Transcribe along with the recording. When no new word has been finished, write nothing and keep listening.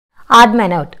Odd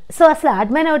man out. So అసలు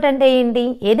odd man out అంటే ఏంటి?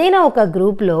 ఏదైనా ఒక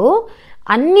గ్రూప్లో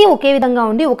అన్నీ ఒకే విధంగా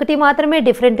ఉండి ఒకటి మాత్రమే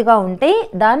డిఫరెంట్గా ఉంటే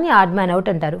దాన్ని ఆడ్ మ్యాన్ అవుట్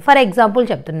అంటారు. ఫర్ ఎగ్జాంపుల్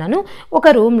చెప్తున్నాను, ఒక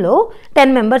రూమ్లో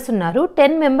 10 మెంబర్స్ ఉన్నారు.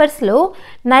 10 మెంబర్స్లో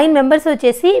 9 మెంబర్స్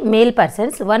వచ్చేసి మేల్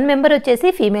పర్సన్స్, 1 మెంబర్ వచ్చేసి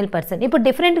ఫీమేల్ పర్సన్. ఇప్పుడు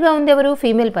డిఫరెంట్గా ఉంది ఎవరు?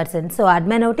 Female person. So odd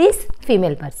man out is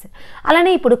female person.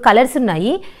 అలానే ఇప్పుడు కలర్స్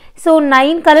ఉన్నాయి. సో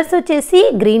 9 కలర్స్ వచ్చేసి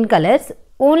గ్రీన్ కలర్స్,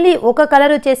 ఓన్లీ ఒక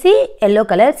కలర్ వచ్చేసి ఎల్లో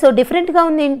కలర్. సో డిఫరెంట్గా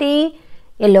ఉంది ఏంటి?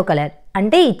 Yellow colour.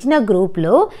 అంటే ఇచ్చిన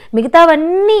గ్రూప్లో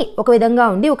మిగతావన్నీ ఒక విధంగా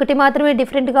ఉండి ఒకటి మాత్రమే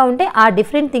డిఫరెంట్గా ఉంటే ఆ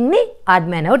డిఫరెంట్ థింగ్ని ఆడ్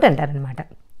మ్యాన్ అవుట్ అంటారనమాట.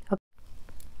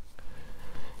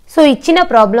 సో ఇచ్చిన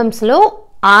ప్రాబ్లమ్స్లో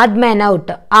ఆడ్ మ్యాన్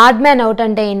అవుట్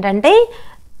అంటే ఏంటంటే,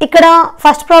 ఇక్కడ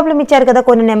ఫస్ట్ ప్రాబ్లం ఇచ్చారు కదా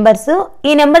కొన్ని నెంబర్స్,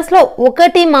 ఈ నెంబర్స్లో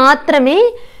ఒకటి మాత్రమే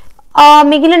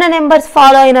మిగిలిన నెంబర్స్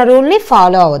ఫాలో అయిన రూల్ని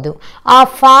ఫాలో అవ్వదు. ఆ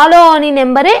ఫాలో అని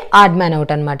నెంబరే ఆడ్ మ్యాన్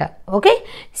అవుట్ అనమాట. ఓకే,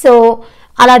 సో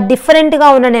అలా డిఫరెంట్గా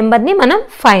ఉన్న నెంబర్ని మనం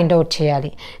ఫైండ్ అవుట్ చేయాలి.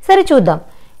 సరే చూద్దాం.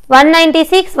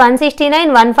 196, 169,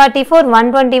 144,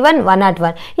 121,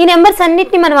 101 ఈ నెంబర్స్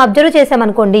అన్నిటిని మనం అబ్జర్వ్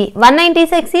చేసామనుకోండి.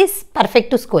 196 ఈజ్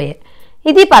పర్ఫెక్ట్ స్క్వేర్,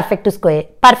 ఇది perfect square,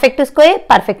 perfect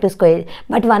square,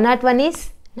 but 101 is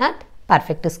not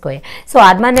perfect square. So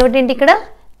odd man out ఏంటి ఇక్కడ?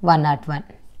 101.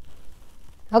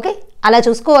 ఓకే, అలా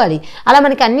చూసుకోవాలి. అలా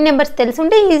మనకి అన్ని నెంబర్స్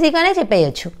తెలుసుంటే ఈజీగానే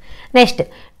చెప్పేయచ్చు. నెక్స్ట్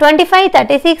 25,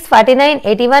 36, 49,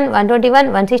 81, 121,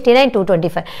 169,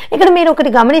 225. ఇక్కడ మీరు ఒకటి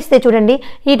గమనిస్తే చూడండి,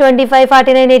 ఈ 25,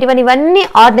 49, 81 ఇవన్నీ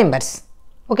ఆడ్ నెంబర్స్.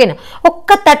 ఓకేనా?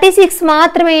 ఒక్క 36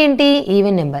 మాత్రమే ఏంటి?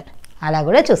 Even number. అలా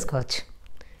కూడా చూసుకోవచ్చు.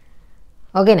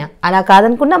 ఓకేనా? అలా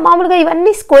కాదనుకున్నా మామూలుగా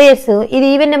ఇవన్నీ స్క్వేర్స్, ఇది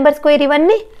ఈవెన్ నెంబర్ స్క్వేర్,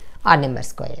 ఇవన్నీ ఆడ్ నెంబర్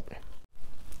స్క్వేర్.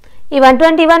 ఈ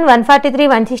 121, 143,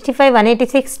 165,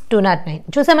 186, 209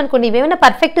 చూసామనుకోండి, ఇవేమైనా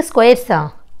పర్ఫెక్ట్ స్క్వేర్సా?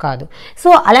 కాదు. సో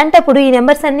అలాంటప్పుడు ఈ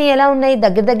నెంబర్స్ అన్నీ ఎలా ఉన్నాయి?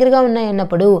 దగ్గరగా ఉన్నాయి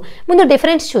అన్నప్పుడు ముందు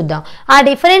డిఫరెన్స్ చూద్దాం. ఆ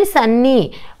డిఫరెన్స్ అన్నీ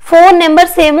 4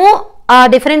 నెంబర్స్ ఏమో ఆ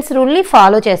డిఫరెన్స్ రూల్ని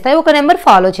ఫాలో చేస్తాయి, ఒక నెంబర్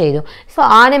ఫాలో చేయదు. సో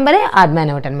ఆ నెంబరే ఆడ్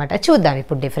మ్యాన్ అవుట్ అనమాట. చూద్దాం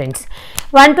ఇప్పుడు డిఫరెన్స్.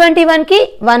 121కి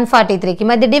 143కి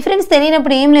మధ్య డిఫరెన్స్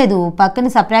తెలియనప్పుడు ఏం లేదు,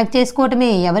 పక్కన సబ్ట్రాక్ట్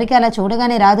చేసుకోవటమే. ఎవరికి అలా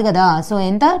చూడగానే రాదు కదా. సో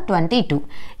ఎంత? 22.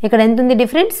 ఇక్కడ ఎంత ఉంది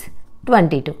డిఫరెన్స్?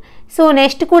 22. సో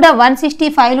నెక్స్ట్ కూడా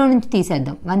 165లో నుంచి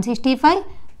తీసేద్దాం. 165,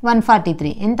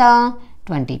 143 ఎంత?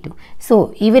 22. సో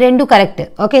ఇవి రెండు కరెక్ట్.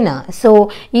 ఓకేనా? సో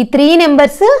ఈ 3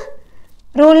 నెంబర్స్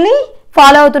రూల్ని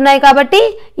ఫాలో అవుతున్నాయి కాబట్టి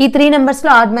ఈ 3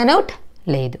 నెంబర్స్లో ఆడ్ మ్యాన్ అవుట్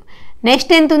లేదు.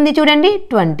 నెక్స్ట్ ఎంత ఉంది చూడండి?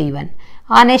 21.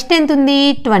 ఆ నెక్స్ట్ ఎంత ఉంది?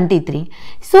 23.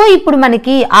 సో ఇప్పుడు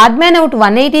మనకి ఆడ్ మ్యాన్ అవుట్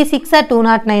 186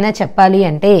 209 చెప్పాలి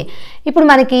అంటే ఇప్పుడు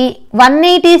మనకి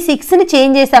 186ని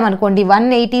చేంజ్ చేసామనుకోండి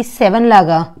 187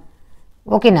 లాగా.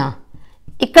 ఓకేనా?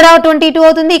 ఇక్కడ 22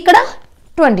 అవుతుంది, ఇక్కడ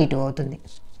 22 అవుతుంది,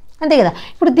 అంతే కదా.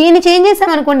 ఇప్పుడు దీన్ని చేంజ్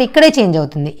చేసామనుకోండి ఇక్కడే చేంజ్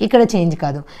అవుతుంది, ఇక్కడ చేంజ్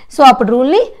కాదు. సో అప్పుడు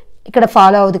రూల్ని ఇక్కడ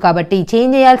ఫాలో అవుతుంది కాబట్టి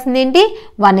చేంజ్ చేయాల్సింది ఏంటి?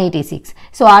 186.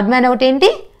 సో ఆడ్ మ్యాన్ అవుట్ ఏంటి?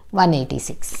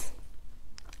 186.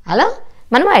 అలా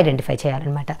మనం ఐడెంటిఫై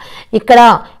చేయాలన్నమాట. ఇక్కడ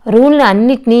రూల్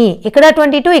అన్నిటినీ ఇక్కడ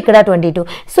 22, ఇక్కడ 22.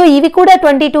 సో ఇవి కూడా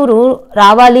 22 రూల్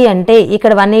రావాలి అంటే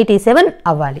ఇక్కడ 187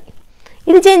 అవ్వాలి.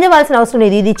 ఇది చేంజ్ అవ్వాల్సిన అవసరం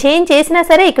లేదు. ఇది చేంజ్ చేసినా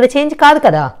సరే ఇక్కడ చేంజ్ కాదు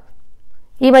కదా,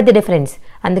 ఈ మధ్య డిఫరెన్స్.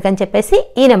 అందుకని చెప్పేసి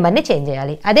ఈ నెంబర్ని చేంజ్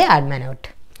చేయాలి. అదే ఆడ్ మ్యాన్ అవుట్.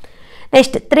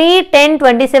 నెక్స్ట్ 3, 10,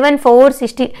 27, 4,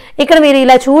 16 ఇక్కడ మీరు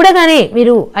ఇలా చూడగానే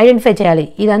మీరు ఐడెంటిఫై చేయాలి.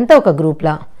 ఇదంతా ఒక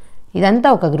గ్రూప్లా, ఇదంతా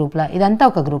ఒక గ్రూప్లా, ఇదంతా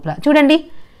ఒక గ్రూప్లా. చూడండి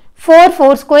 4,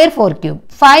 4 స్క్వేర్ 4 క్యూబ్,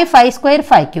 5, 5 స్క్వేర్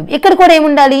 5 క్యూబ్. ఇక్కడ కూడా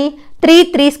ఏముండాలి? 3,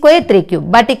 3 స్క్వేర్ 3 క్యూబ్.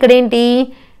 బట్ ఇక్కడ ఏంటి?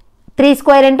 3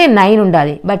 స్క్వేర్ అంటే 9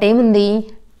 ఉండాలి, బట్ ఏముంది?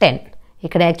 10.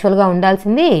 ఇక్కడ యాక్చువల్గా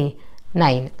ఉండాల్సింది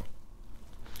 9.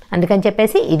 అందుకని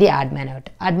చెప్పేసి ఇది odd man out.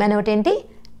 Odd man out ఏంటి?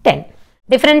 10.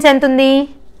 డిఫరెన్స్ ఎంత ఉంది?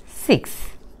 6.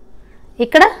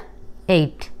 ఇక్కడ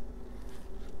 8,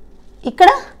 ఇక్కడ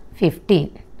 15,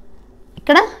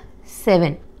 ఇక్కడ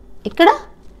 7, ఇక్కడ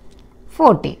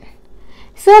 14.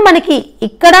 సో మనకి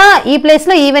ఇక్కడ ఈ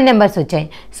ప్లేస్లో ఈవెన్ నెంబర్స్ వచ్చాయి.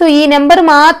 సో ఈ నెంబర్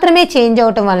మాత్రమే చేంజ్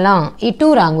అవటం వల్ల ఈ 2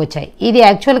 రాంగ్ వచ్చాయి. ఇది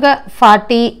యాక్చువల్గా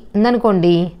 40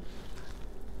 ఉందనుకోండి,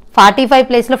 45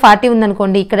 ప్లేస్లో 40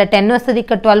 ఉందనుకోండి, ఇక్కడ 10 వస్తుంది,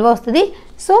 ఇక్కడ 12 వస్తుంది.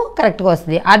 సో కరెక్ట్గా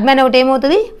వస్తుంది. ఆడ్ మ్యాన్ అవుట్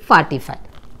ఏమవుతుంది? 45.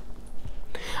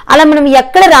 అలా మనం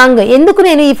ఎక్కడ రాంగ్, ఎందుకు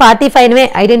నేను ఈ 45నే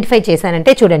ఐడెంటిఫై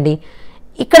చేశానంటే చూడండి,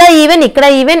 ఇక్కడ ఈవెన్, ఇక్కడ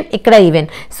ఈవెన్, ఇక్కడ ఈవెన్.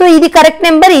 సో ఇది కరెక్ట్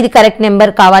నెంబర్, ఇది కరెక్ట్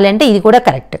నెంబర్ కావాలంటే ఇది కూడా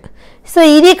కరెక్ట్. సో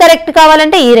ఇది కరెక్ట్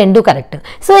కావాలంటే ఈ రెండు కరెక్ట్.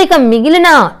 సో ఇక మిగిలిన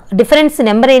డిఫరెన్స్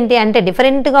నెంబర్ ఏంటి అంటే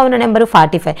డిఫరెంట్గా ఉన్న నెంబరు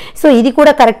 45. సో ఇది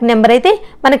కూడా కరెక్ట్ నెంబర్ అయితే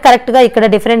మనకు కరెక్ట్గా ఇక్కడ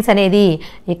డిఫరెన్స్ అనేది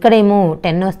ఇక్కడేమో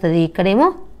 10 వస్తుంది, ఇక్కడేమో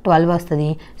 12 వస్తుంది.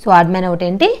 సో ఆడ్ మ్యాన్ అవుట్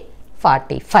ఏంటి?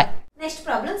 45. Next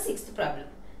problem 6th problem.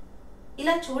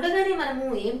 ఇలా చూడగానే మనము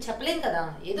ఏం చెప్పలేం కదా,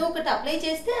 ఏదో ఒకటి అప్లై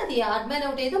చేస్తే అది ఆడ్ మ్యాన్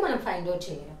అవుట్ ఏదో మనం ఫైండ్ అవుట్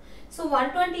చేయలేం. సో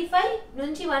 125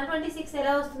 నుంచి 126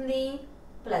 ఎలా వస్తుంది?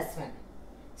 +1.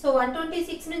 సో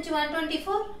 126 నుంచి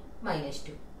 124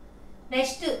 -2.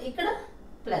 నెక్స్ట్ ఇక్కడ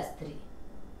 +3,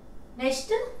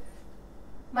 నెక్స్ట్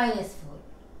 -4,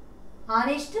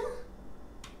 నెక్స్ట్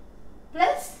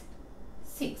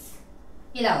 +6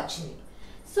 ఇలా వచ్చింది.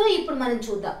 సో ఇప్పుడు మనం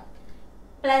చూద్దాం.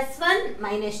 +1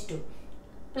 -2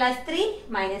 +3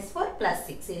 -4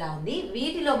 +6 ఇలా ఉంది.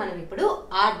 వీటిలో మనం ఇప్పుడు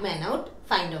odd man out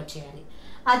find out చేయాలి.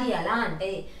 అది ఎలా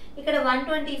అంటే ఇక్కడ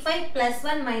 125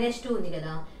 +1 -2 ఉంది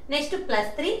కదా, నెక్స్ట్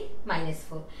 +3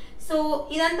 -4. సో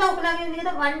ఇదంతా ఒకలాగే ఉంది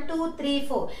కదా, 1 2 3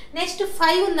 4. నెక్స్ట్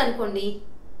 5 ఉంది అనుకోండి,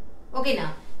 ఓకేనా,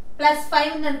 +5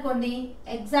 ఉంది అనుకోండి,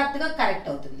 ఎగ్జాక్ట్ గా కరెక్ట్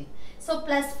అవుతుంది. సో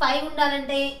 +5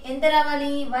 ఉండాలంటే ఎంత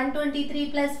రావాలి? 123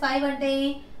 + 5 అంటే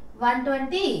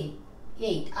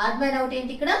 128. ఆడ్ మ్యాన్ అవుట్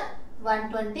ఏంటి ఇక్కడ?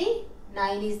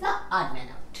 129 is the odd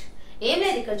man out. ఏం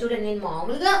లేదు, ఇక్కడ చూడండి, నేను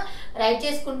మామూలుగా రైట్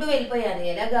చేసుకుంటూ వెళ్ళిపోయాను.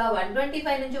 ఎలాగా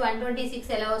 125 నుంచి 126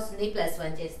 ఎలా వస్తుంది?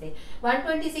 +1 చేస్తే.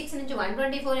 126 నుంచి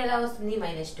 124 ఎలా వస్తుంది?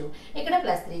 -2. ఇక్కడ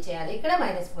 +3 చేయాలి, ఇక్కడ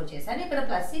 -4 చేశాను, ఇక్కడ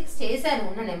 +6 చేశాను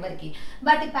ఉన్న నెంబర్కి.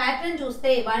 బట్ ప్యాటర్న్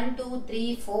చూస్తే 1 2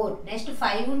 3 4 నెక్స్ట్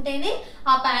 5 ఉంటేనే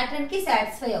ఆ ప్యాటర్న్ కి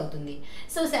సాటిస్ఫై అవుతుంది.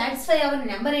 సో సాటిస్ఫై అవ్వని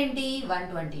నెంబర్ ఏంటి?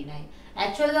 129.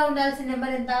 యాక్చువల్గా ఉండాల్సిన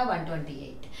నెంబర్ ఎంత?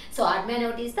 128. So odd man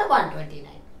out is the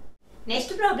 129.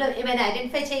 Next problem ఏమైనా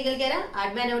ఐడెంటిఫై చేయగలిగారా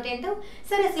ఆడ్ మ్యాన్ అవుట్ ఏంటో?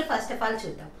 సరే, అసలు ఫస్ట్ ఆఫ్ ఆల్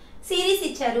చూద్దాం. సిరీస్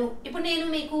ఇచ్చారు. ఇప్పుడు నేను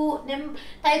మీకు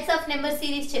టైప్స్ ఆఫ్ నెంబర్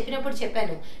సిరీస్ చెప్పినప్పుడు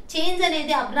చెప్పాను, చేంజ్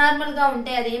అనేది అబ్నార్మల్ గా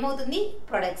ఉంటే అది ఏమవుతుంది?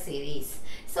 Product series.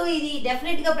 సో ఇది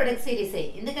డెఫినెట్ గా ప్రొడక్ట్ సిరీసే.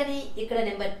 ఎందుకని ఇక్కడ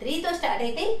నెంబర్ 3 తో స్టార్ట్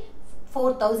అయితే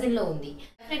 4000 లో ఉంది.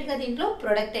 డెఫినెట్ గా దీంట్లో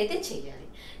ప్రొడక్ట్ అయితే చేయాలి.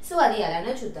 సో అది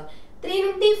ఎలానో చూద్దాం. 3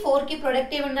 నుండి 4 కి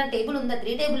ప్రొడక్ట్ ఏమన్నా టేబుల్ ఉందా?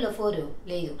 3 టేబుల్లో 4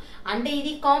 లేదు. అంటే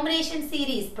ఇది కాంబినేషన్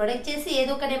సిరీస్. ప్రొడక్ట్ చేసి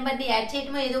ఏదో ఒక నెంబర్ని యాడ్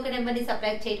చేయటమో ఏదో ఒక నెంబర్ని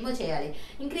సబ్ట్రాక్ట్ చేయటమో చేయాలి.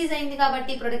 ఇంక్రీజ్ అయింది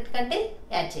కాబట్టి ప్రొడక్ట్ కంటే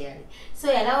యాడ్ చేయాలి. సో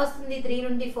ఎలా వస్తుంది? 3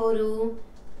 నుండి 4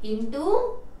 ఇంటూ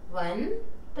 1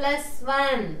 +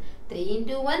 1. 3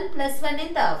 ఇంటూ 1 + 1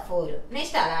 ఎంత? 4.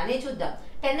 నెక్స్ట్ అలానే చూద్దాం.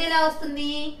 10 ఎలా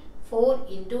వస్తుంది? 4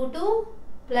 ఇంటూ 2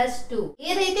 + 2.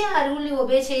 ఏదైతే ఆ రూల్ని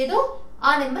ఒబే చేయదో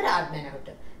ఆ number odd man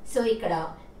out. So ఇక్కడ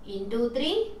into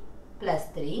 3 +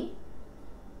 3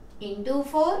 into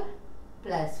 4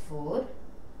 + 4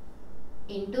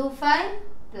 into 5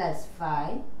 +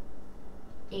 5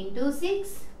 into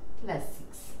 6 +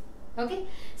 6. Okay,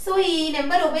 so ఈ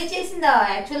నెంబర్ ఒబే చేసిందా?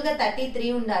 యాక్చువల్గా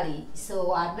 33 ఉండాలి. సో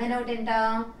ఆడ్ మ్యాన్ అవుట్ ఎంత?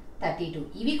 32.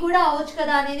 ఇవి కూడా అవ్వచ్చు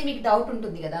కదా అనేది మీకు డౌట్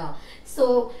ఉంటుంది కదా. సో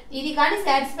ఇది కానీ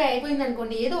సాటిస్ఫై అయిపోయింది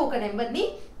అనుకోండి, ఏదో ఒక నెంబర్ని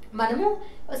మనము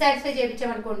సాటిస్ఫై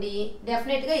చేయించామనుకోండి,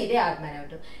 డెఫినెట్గా ఇదే odd man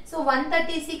out. So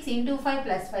 136 into 5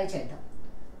 + 5 చేద్దాం.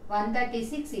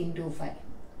 136 ఇంటూ 5.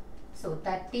 సో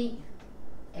 30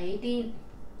 18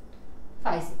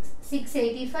 5 6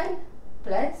 685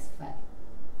 + 5.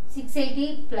 680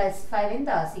 + 5 ఎంత?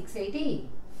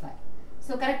 685.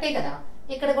 సో కరెక్టే కదా.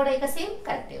 ఇక్కడ కూడా ఇక సేమ్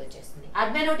కరెక్టే వచ్చేస్తుంది.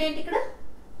 ఆడ్ మ్యాన్ అవుట్ ఏంటి ఇక్కడ?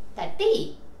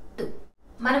 32.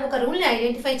 మనం ఒక రూల్ని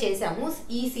ఐడెంటిఫై చేసాము.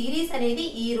 ఈ సిరీస్ అనేది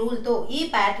ఈ రూల్తో, ఈ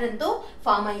ప్యాటర్న్తో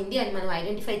ఫామ్ అయింది అని మనం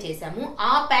ఐడెంటిఫై చేసాము.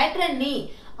 ఆ ప్యాటర్న్ని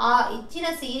ఆ ఇచ్చిన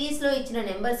సిరీస్లో ఇచ్చిన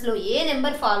నెంబర్స్లో ఏ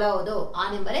నెంబర్ ఫాలో అవదో ఆ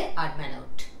నెంబరే ఆడ్ మ్యాన్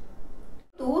అవుట్.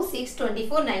 2 6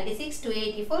 24 96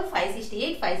 284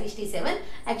 568 567.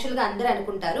 యాక్చువల్గా అందరూ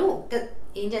అనుకుంటారు,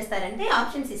 ఏం చేస్తారంటే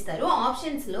ఆప్షన్స్ ఇస్తారు.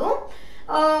 ఆప్షన్స్లో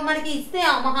మనకి ఇస్తే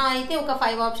మహా అయితే ఒక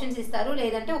 5 ఆప్షన్స్ ఇస్తారు,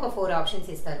 లేదంటే ఒక 4 ఆప్షన్స్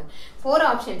ఇస్తారు. 4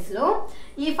 ఆప్షన్స్లో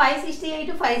ఈ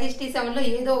 568 567లో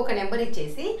ఏదో ఒక నెంబర్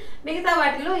ఇచ్చేసి మిగతా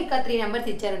వాటిలో ఇక 3 నెంబర్స్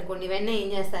ఇచ్చారనుకోండి, వెంటనే ఏం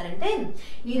చేస్తారంటే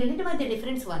ఈ రెండింటి మధ్య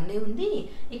డిఫరెన్స్ 1 ఉంది,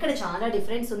 ఇక్కడ చాలా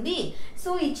డిఫరెన్స్ ఉంది,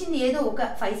 సో ఇచ్చింది ఏదో ఒక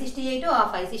 568 ఆ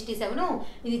 567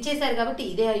 ఇది ఇచ్చేసారు కాబట్టి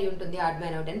ఇదే అయి ఉంటుంది ఆడ్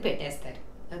మ్యాన్ అవుట్ అని పెట్టేస్తారు.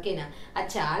 ఓకేనా, అది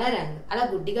చాలా రంగ్ అలా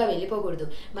గుడ్డిగా వెళ్ళిపోకూడదు.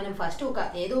 మనం ఫస్ట్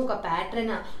ఏదో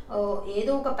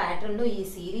ఒక ప్యాటర్న్లో ఈ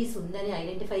సిరీస్ ఉందని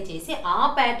ఐడెంటిఫై చేసి ఆ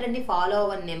ప్యాటర్న్ని ఫాలో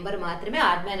అవ్వని నెంబర్ మాత్రమే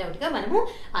ఆడ్ మ్యాన్ అవుట్గా మనము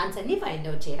ఆన్సర్ని ఫైండ్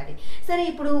అవుట్ చేయాలి. సరే,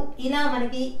 ఇప్పుడు ఇలా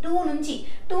మనకి 2 నుంచి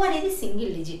 2 అనేది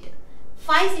సింగిల్ డిజిట్,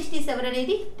 567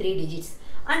 అనేది 3 డిజిట్స్.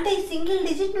 అంటే సింగిల్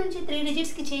డిజిట్ నుంచి 3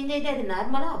 డిజిట్స్కి చేంజ్ అయితే అది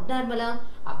నార్మలా అబ్నార్మలా?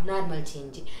 Abnormal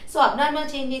change. So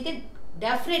abnormal change అయితే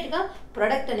డెఫినెట్గా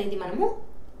ప్రొడక్ట్ అనేది మనము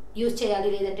యూజ్ చేయాలి,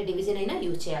 లేదంటే డివిజన్ అయినా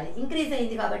యూజ్ చేయాలి. ఇంక్రీజ్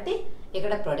అయింది కాబట్టి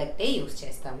ఇక్కడ ప్రొడక్టే యూజ్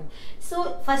చేస్తాము. సో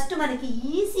ఫస్ట్ మనకి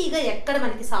ఈజీగా ఎక్కడ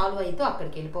మనకి సాల్వ్ అవుతుందో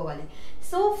అక్కడికి వెళ్ళిపోవాలి.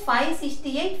 సో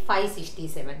 568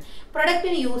 567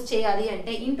 ప్రొడక్ట్ని యూజ్ చేయాలి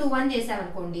అంటే ఇంటూ 1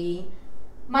 చేసామనుకోండి,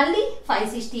 మళ్ళీ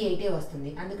 568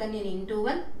 వస్తుంది. అందుకని నేను ఇంటూ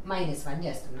 1 -1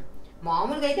 చేస్తున్నాను.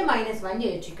 మామూలుగా అయితే -1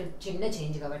 చేయొచ్చు, ఇక్కడ చిన్న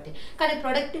చేంజ్ కాబట్టి. కానీ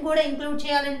ప్రొడక్ట్ కూడా ఇంక్లూడ్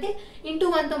చేయాలంటే ఇంటూ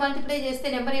 1తో మల్టిప్లై చేస్తే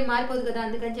నెంబర్ ఏం మారిపోదు కదా,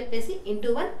 అందుకని చెప్పేసి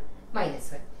ఇంటూ 1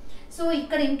 -1. సో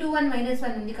ఇక్కడ ఇంటూ 1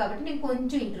 -1 ఉంది కాబట్టి నేను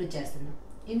కొంచెం ఇంక్లూడ్ చేస్తున్నాను.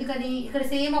 ఎందుకని ఇక్కడ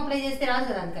సేమ్ అప్లై చేస్తే రాదు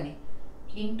కదా, అందుకని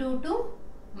ఇంటూ 2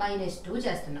 -2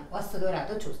 చేస్తున్నా. వస్తుందో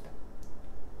రాదో చూస్తాం.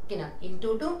 ఓకేనా. ఇంటూ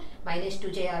 2 -2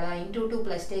 చేయాలా, ఇంటూ 2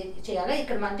 ప్లస్ చేయాలా,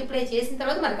 ఇక్కడ మల్టిప్లై చేసిన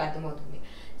తర్వాత మనకు అర్థమవుతుంది.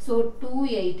 సో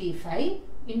 285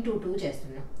 ఇంటూ 2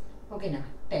 చేస్తున్నాం. ఓకేనా.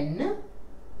 10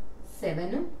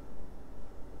 7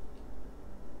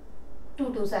 2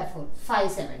 2s are 4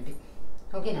 570.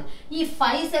 ఓకేనా. ఈ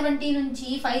 570 నుంచి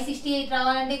 568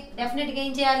 రావాలంటే డెఫినెట్గా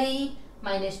ఏం చేయాలి,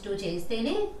 -2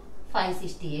 చేస్తేనే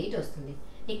 568 వస్తుంది.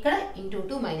 ఇక్కడ ఇంటూ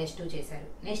 2 -2 చేశారు.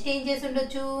 నెక్స్ట్ ఏం చేసి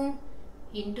ఉండొచ్చు,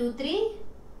 into 3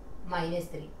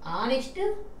 -3, next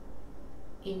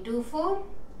into 4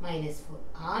 -4,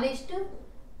 next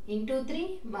into 3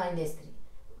 -3,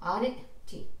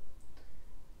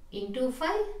 into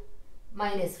 5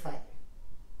 -5,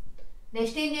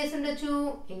 next ఏం చేసి ఉండొచ్చు,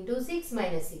 ఇంటూ 6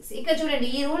 -6. ఇక్కడ చూడండి,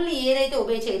 ఈ రూల్ని ఏదైతే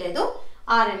ఒబే చేయలేదో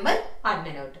ఆ number odd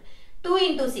man out. 2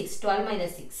 into 6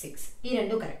 12 - 6 6, ఈ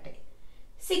రెండు కరెక్టే.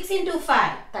 6 into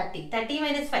 5 30, 30 -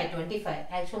 5 25.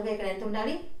 యాక్చువల్గా ఇక్కడ ఎంత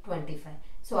ఉండాలి, 25.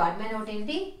 సో ఆడ్ మ్యాన్ అవుట్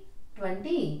ఏంటి,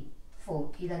 24.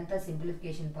 ఇదంతా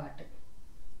simplification part.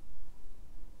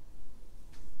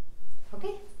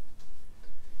 Okay.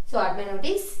 So odd man out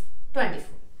is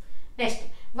 24. Next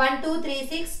 1 2 3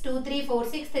 6 2 3 4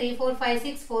 6 3 4 5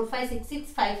 6 4 5 6 6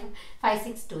 5 5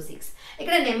 6 2 6.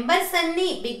 ఇక్కడ నెంబర్స్ అన్ని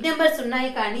బిగ్ నెంబర్స్ ఉన్నాయి,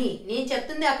 కానీ నేను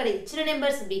చెప్తుంది అక్కడ ఇచ్చిన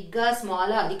నెంబర్స్ బిగ్గా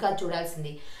స్మాల్ అది కాదు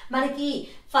చూడాల్సింది. మనకి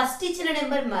ఫస్ట్ ఇచ్చిన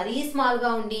నెంబర్ మరీ స్మాల్గా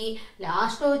ఉండి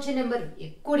లాస్ట్లో వచ్చిన నెంబర్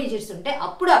ఎక్కువ డిజిట్స్ ఉంటే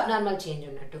అప్పుడు అబ్నార్మల్ చేంజ్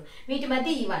ఉన్నట్టు. వీటి మధ్య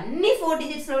ఇవన్నీ 4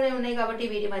 డిజిట్స్లోనే ఉన్నాయి కాబట్టి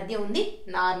వీటి మధ్య ఉంది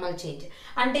నార్మల్ చేంజ్.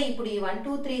 అంటే ఇప్పుడు ఈ 1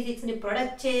 2 3 6ని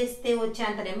ప్రొడక్ట్ చేస్తే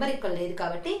వచ్చేంత నెంబర్ ఇక్కడ లేదు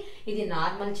కాబట్టి ఇది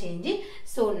నార్మల్ చేంజ్.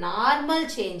 సో నార్మల్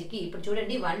చేంజ్కి ఇప్పుడు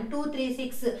చూడండి, 1 2 3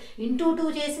 6 ఇంటూ 2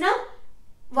 చేసిన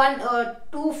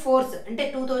 2 4s అంటే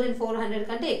 2400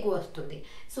 కంటే ఎక్కువ వస్తుంది.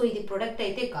 సో ఇది ప్రొడక్ట్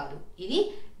అయితే కాదు, ఇది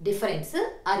డిఫరెన్స్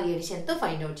ఆర్ ఎడిషన్తో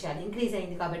ఫైండ్ అవుట్ చేయాలి. ఇంక్రీజ్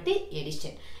అయింది కాబట్టి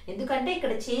ఎడిషన్, ఎందుకంటే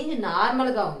ఇక్కడ చేంజ్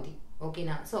నార్మల్గా ఉంది.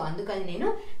 ఓకేనా. సో అందుకని నేను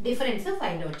డిఫరెన్స్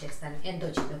ఫైండ్ అవుట్ చేస్తాను ఎంత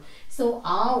వచ్చిందో. సో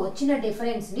ఆ వచ్చిన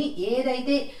డిఫరెన్స్ని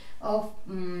ఏదైతే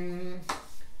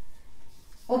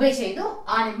ఒబే చేయదో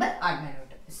ఆ number odd man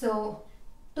out. So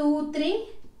 2 3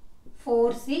 4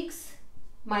 6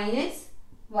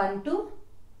 -1 2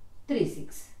 3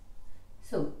 6.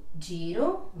 So 0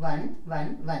 1 1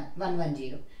 1 1 1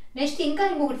 0. Next ఇంకా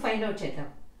ఇంకొకటి ఫైండ్ అవుట్ చేద్దాం.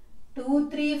 2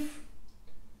 3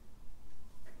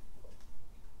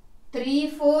 3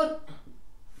 4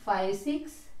 5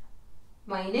 6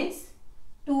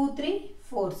 -2 3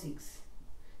 4 6.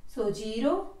 సో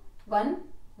 0 1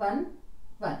 1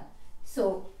 1. సో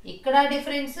ఇక్కడ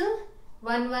డిఫరెన్స్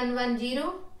 1 1 1 0,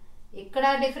 ఇక్కడ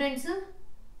డిఫరెన్స్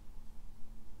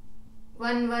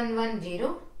 1 1 1 0,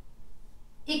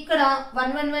 ఇక్కడ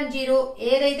 1 1 1 0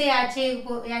 ఏదైతే యాడ్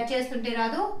చేస్తుంటే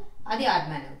రాదో అది ఆడ్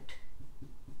మ్యాన్ అవుట్.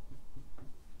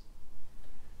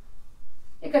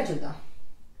 ఇక్కడ చూద్దాం,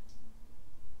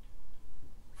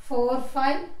 4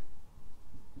 5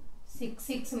 6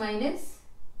 6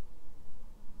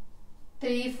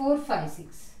 -3 4 5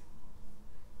 6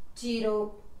 0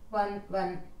 1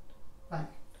 1 1.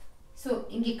 సో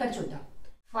ఇంక ఇక్కడ చూద్దాం,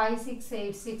 5 6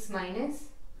 8 6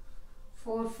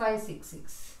 -4 5 6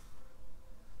 6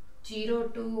 0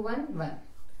 2 1 1.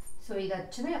 సో ఇది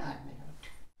వచ్చమే odd man out.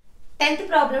 10th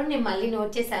problem నేను మళ్ళీ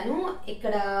నోట్ చేశాను,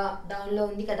 ఇక్కడ డౌన్లో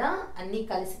ఉంది కదా, అన్నీ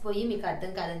కలిసిపోయి మీకు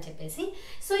అర్థం కాదని చెప్పేసి.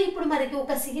 సో ఇప్పుడు మనకి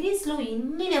ఒక సిరీస్లో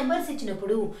ఇన్ని నెంబర్స్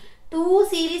ఇచ్చినప్పుడు 2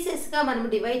 సిరీసెస్గా మనం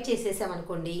డివైడ్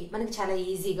చేసేసామనుకోండి, మనకి చాలా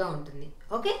ఈజీగా ఉంటుంది.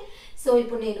 ఓకే. సో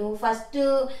ఇప్పుడు నేను ఫస్ట్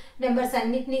నెంబర్స్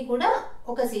అన్నిటినీ కూడా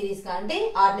ఒక సిరీస్గా, అంటే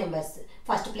ఆడ్ నెంబర్స్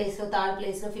ఫస్ట్ ప్లేస్లో, థర్డ్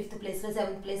ప్లేస్లో, 5th ప్లేస్లో,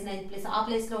 7th ప్లేస్, 9th ప్లేస్, ఆ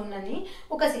ప్లేస్లో ఉన్నని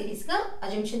ఒక సిరీస్గా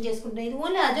అజంప్షన్ చేసుకుంటే, ఇది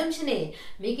ఓన్లీ అజంప్షనే.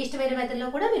 మీకు ఇష్టమైన మెథడ్లో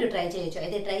కూడా మీరు ట్రై చేయొచ్చు.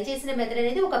 అయితే ట్రై చేసిన మెథడ్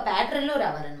అనేది ఒక ప్యాటర్న్లో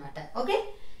రావాలన్నమాట. ఓకే.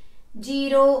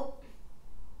 0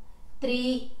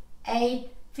 3 8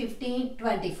 15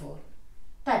 24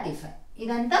 35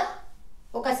 ఇదంతా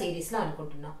ఒక సిరీస్లో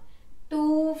అనుకుంటున్నాం. 2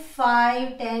 5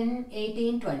 10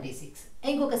 18 26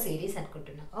 ఇంకొక సిరీస్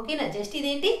అనుకుంటున్నాం. ఓకేనా. జస్ట్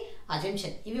ఇదేంటి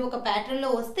అజంప్షన్. ఇవి ఒక ప్యాటర్న్లో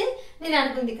వస్తే నేను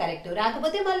అనుకుంది కరెక్ట్,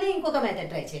 రాకపోతే మళ్ళీ ఇంకొక మెథడ్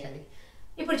ట్రై చేయాలి.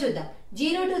 ఇప్పుడు చూద్దాం.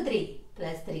 0 to 3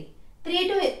 + 3, 3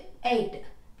 to 8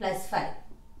 + 5,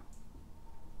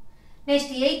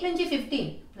 నెక్స్ట్ 8 నుంచి 15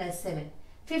 + 7,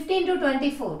 15 to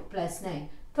 24 + 9,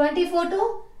 24 to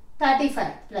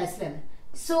 35 + 11.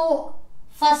 సో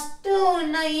ఫస్ట్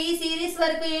ఉన్న ఈ సిరీస్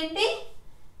వరకు ఏంటి,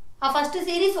 ఆ ఫస్ట్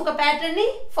సిరీస్ ఒక ప్యాటర్న్ని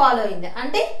ఫాలో అయింది,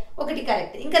 అంటే ఒకటి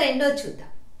కరెక్ట్. ఇంకా రెండోది చూద్దాం.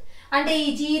 అంటే ఈ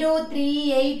 0 3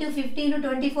 8 15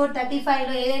 24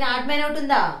 35లో ఏదైనా ఆడ్ మ్యాన్ అవుట్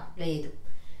ఉందా, లేదు.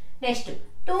 నెక్స్ట్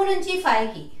 2 నుంచి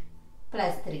 5కి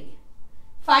 +3,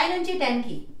 5 నుంచి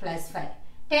 10కి +5,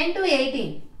 10 to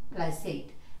 18 +8,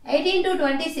 18 to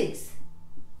 26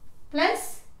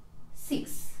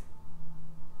 +6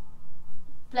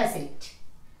 +8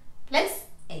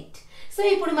 +8. సో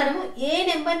ఇప్పుడు మనము ఏ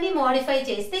నెంబర్ని మోడిఫై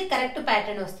చేస్తే కరెక్ట్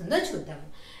ప్యాటర్న్ వస్తుందో చూద్దాము.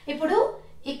 ఇప్పుడు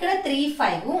ఇక్కడ 3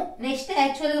 5 నెక్స్ట్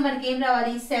యాక్చువల్గా మనకి ఏం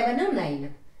రావాలి 7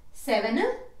 9 7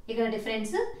 ఇక్కడ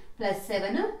డిఫరెన్స్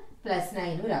 +7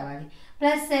 +9 రావాలి.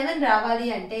 +7 రావాలి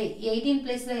అంటే 18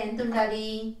 ప్లేస్లో ఎంత ఉండాలి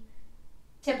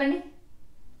చెప్పండి.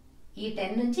 ఈ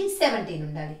 10 నుంచి 17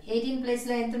 ఉండాలి. 18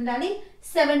 ప్లేస్లో ఎంత ఉండాలి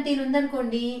 17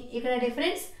 ఉందనుకోండి. ఇక్కడ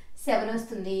డిఫరెన్స్ 7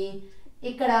 వస్తుంది.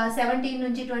 ఇక్కడ 17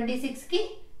 నుంచి 26కి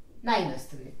 9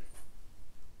 వస్తుంది.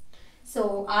 సో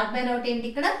ఆడ్ బై అవుట్ ఏంటి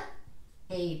ఇక్కడ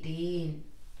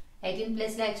 18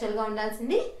 ప్లేస్లో యాక్చువల్గా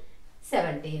ఉండాల్సింది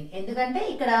 17. ఎందుకంటే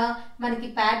ఇక్కడ మనకి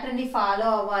ప్యాటర్న్ని ఫాలో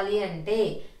అవ్వాలి అంటే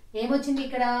ఏమొచ్చింది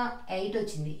ఇక్కడ 8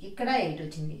 వచ్చింది, ఇక్కడ 8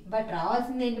 వచ్చింది. బట్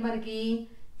రావాల్సింది ఏంటి మనకి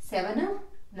 7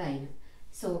 9.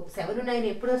 సో 7 9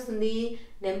 ఎప్పుడు వస్తుంది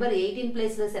నెంబర్ 18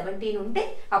 ప్లేస్లో 17 ఉంటే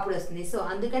అప్పుడు వస్తుంది. సో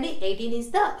అందుకని 18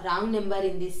 is the wrong number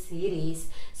in this series.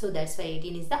 So that's why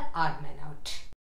 18 is the odd man out.